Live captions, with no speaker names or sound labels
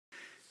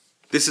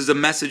This is a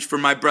message for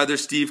my brother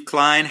Steve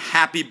Klein.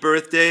 Happy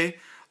birthday.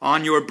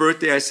 On your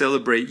birthday, I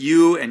celebrate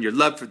you and your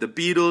love for the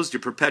Beatles, your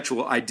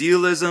perpetual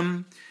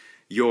idealism,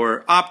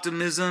 your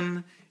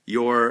optimism,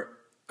 your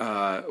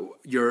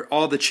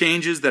all the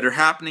changes that are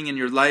happening in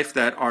your life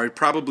that are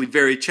probably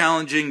very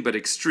challenging but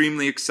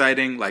extremely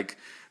exciting, like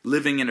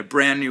living in a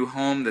brand new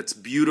home that's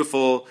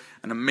beautiful,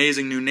 an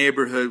amazing new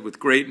neighborhood with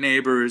great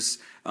neighbors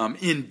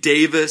in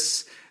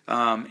Davis,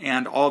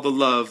 and all the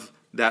love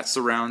that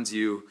surrounds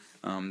you,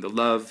 the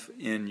love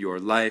in your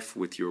life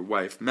with your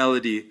wife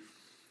Melody.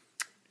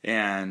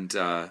 And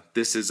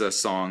this is a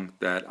song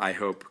that I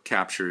hope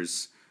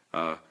captures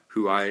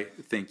who I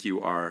think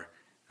you are,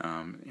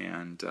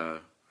 and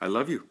I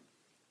love you.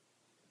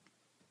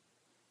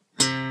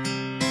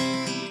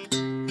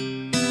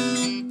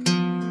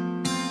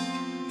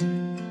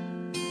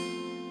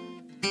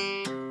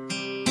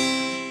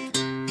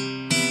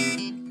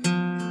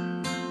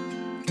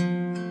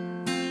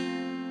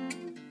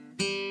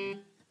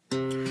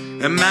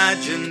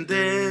 Imagine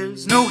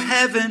there's no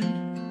heaven.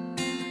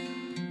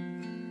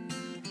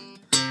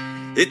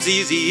 It's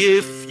easy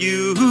if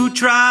you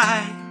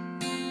try.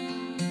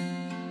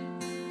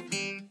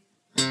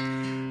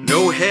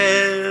 No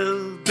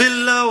hell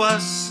below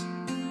us,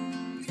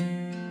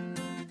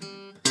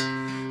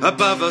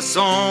 above us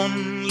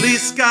only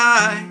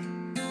sky.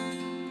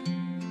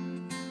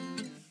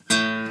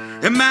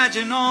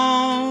 Imagine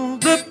all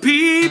the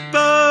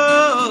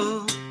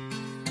people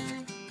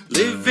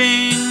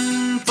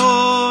living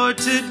for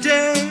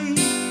today.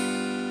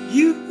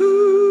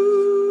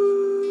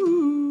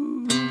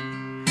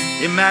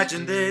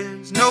 Imagine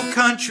there's no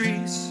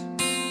countries.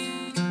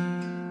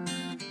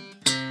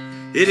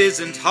 It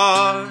isn't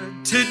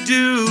hard to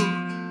do.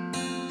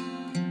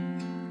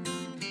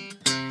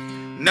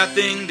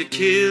 Nothing to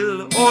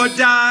kill or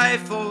die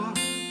for,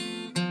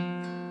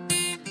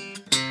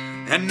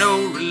 and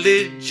no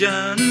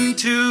religion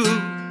too.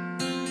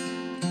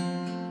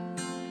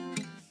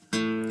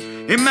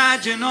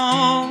 Imagine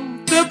all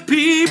the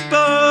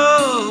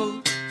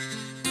people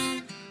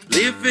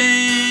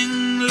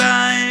living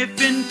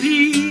life in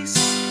peace.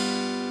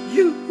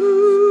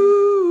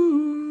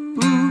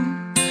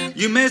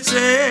 You may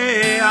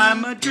say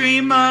I'm a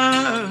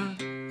dreamer,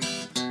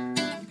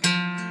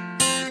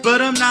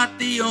 but I'm not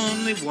the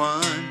only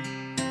one.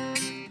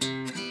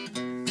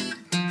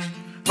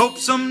 Hope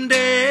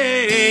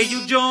someday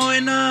you'll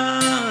join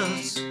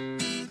us,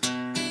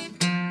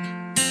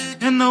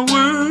 and the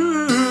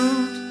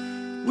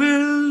world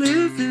will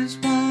live as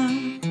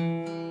one.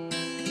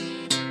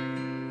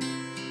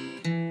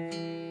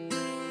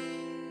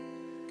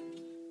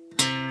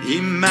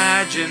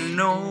 Imagine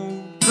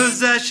no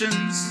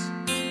possessions.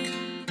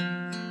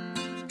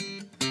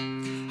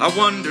 I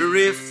wonder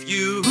if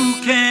you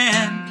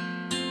can.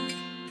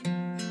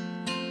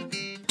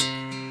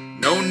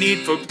 No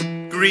need for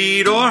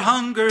greed or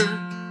hunger.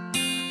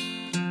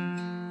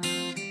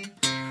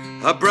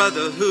 A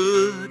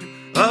brotherhood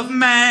of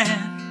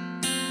man.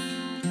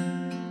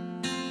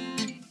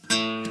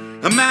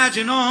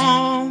 Imagine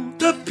all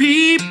the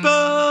people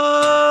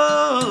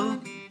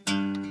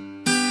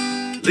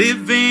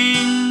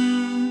living,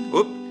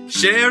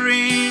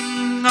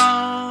 sharing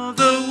all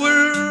the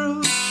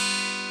world.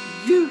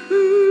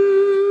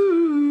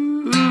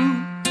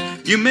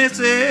 You may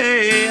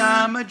say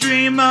I'm a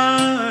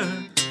dreamer,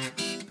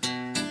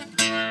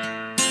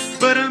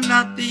 but I'm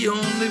not the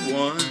only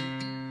one.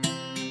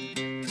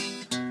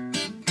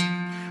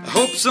 I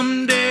hope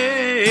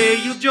someday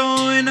you'll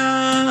join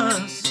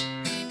us,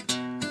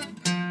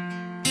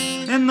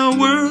 and the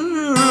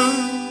world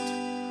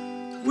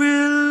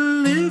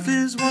will live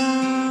as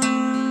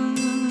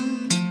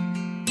one.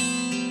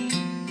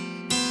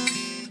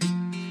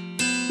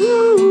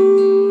 Woo.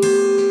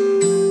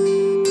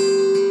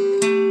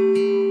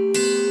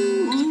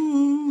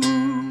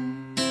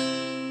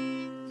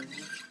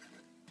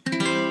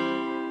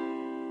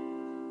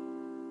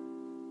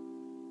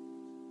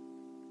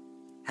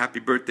 Happy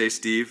birthday,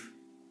 Steve.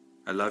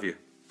 I love you.